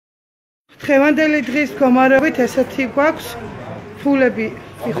Დღევანდელი დღის მდგომარეობით ესეთი გვაქვს ფულები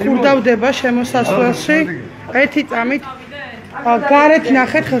ხურდავდება შემოსასვლელში ერთი წამით გარეთ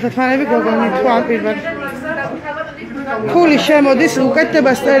ნახეთ ხელთათმანები გოგონი თუ ამ პირბად ფული შემოდის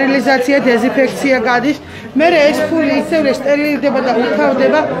უკეთდება სტერილიზაცია დეზინფექცია გადის მე ეს ფული ისევ სტერილიზდება და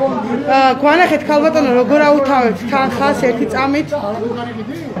უთავდება გვანახეთ ქალბატონო როგორ აუთავებთ თანხას ერთი წამით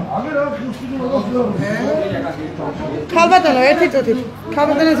ქალბატონო ერთი წუთით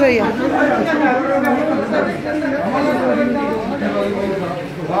ქალბატონო ზეია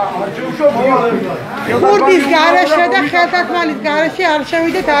ხურდის გარეშე და ხელთათმანის გარეშე არ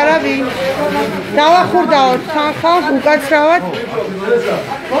შევიდეთ არავინ დავახურდაოთ თანხავს უკაცრავად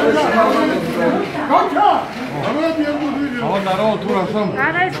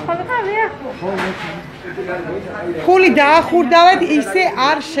ფული დაახურდავთ ისე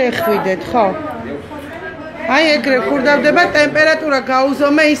არ შეხვიდეთ ხო აი ეგრე ხურდავდება ტემპერატურა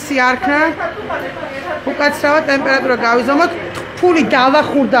გაუზომე ისი არქნა უკაცრავად ტემპერატურა გავიზომოთ ფული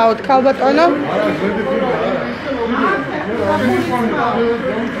დავახურდაოთ ქალბატონო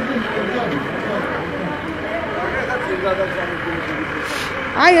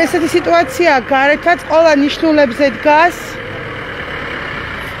აი ესეთი სიტუაცია გარეთაც ყველა ნიშნულებზე დგას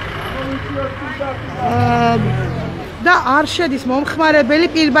და არ შედის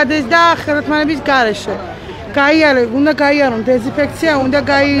მომხმარებელი პირბადეს და ხელთათმანების გარეშე უნდა გაიარონ დეზინფექცია უნდა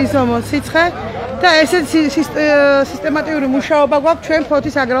გაიზომონ სიცხე და ესეთ სისტემატიური მუშაობა გვაქვს ჩვენ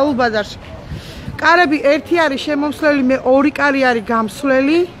ფოთის აგრარულ ბაზარში. კარები ერთი არის შემომსვლელი, მე ორი კარი არის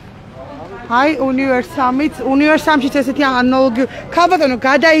გამსვლელი. აი უნივერსამშიც ესეთი ანალოგი. ქალბატონო,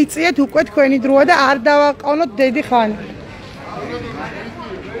 გადაიწიეთ უკვე თქვენი დროა და არ დავაყოვნოთ დიდი ხანი.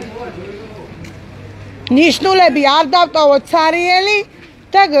 ნიშნულები არ დავტოვოთ ცარიელი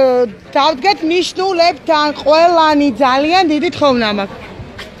და დავდგეთ ნიშნულებთან ყველანი ძალიან დიდი თხოვნა მაქვს.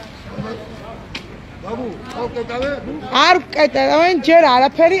 არ ვკეტავენ ჯერ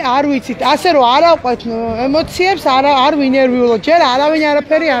არაფერი არ ვიცით ასე რომ არ ავყვეთ ემოციებს არ ვინერვიულოთ ჯერ არავინ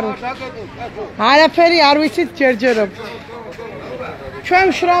არაფერი არ ვიცით არაფერი არ ვიცით ჯერჯერობით ჩვენ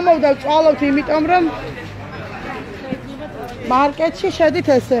შრომობ და ვწვალობთ იმიტომ რომ მარკეტში შედით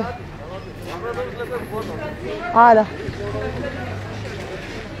ესე არა